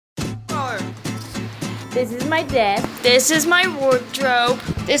This is my desk. This is my wardrobe.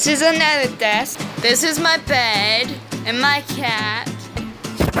 This is another desk. This is my bed and my cat.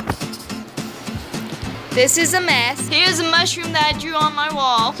 This is a mess. Here's a mushroom that I drew on my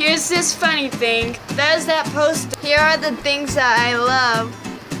wall. Here's this funny thing. There's that poster. Here are the things that I love.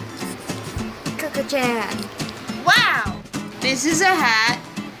 Coco-chan. Wow! This is a hat.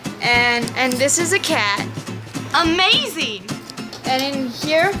 And this is a cat. Amazing! And in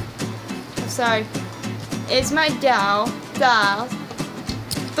here, is my doll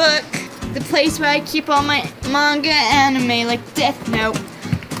book. The place where I keep all my manga anime like Death Note,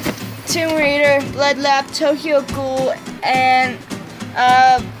 Tomb Raider, Blood Lab, Tokyo Ghoul, and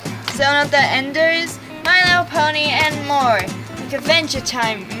Zone of the Enders, My Little Pony, and more. Like Adventure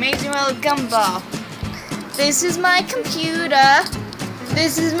Time, Amazing World of Gumball. This is my computer.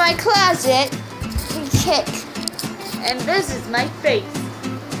 This is my closet. Kick. And this is my face.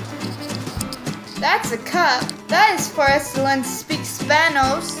 That's a cup. That is for us to learn to speak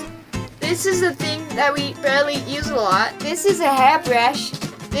Spanish. This is a thing that we barely use a lot. This is a hairbrush.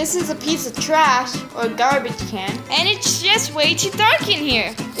 This is a piece of trash or garbage can. And it's just way too dark in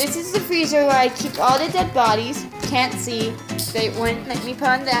here. This is the freezer where I keep all the dead bodies. Can't see. They wouldn't let me put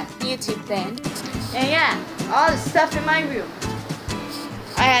on that YouTube thing. And yeah, all the stuff in my room.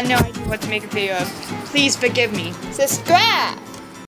 I had no idea what to make a video of. Please forgive me. Subscribe!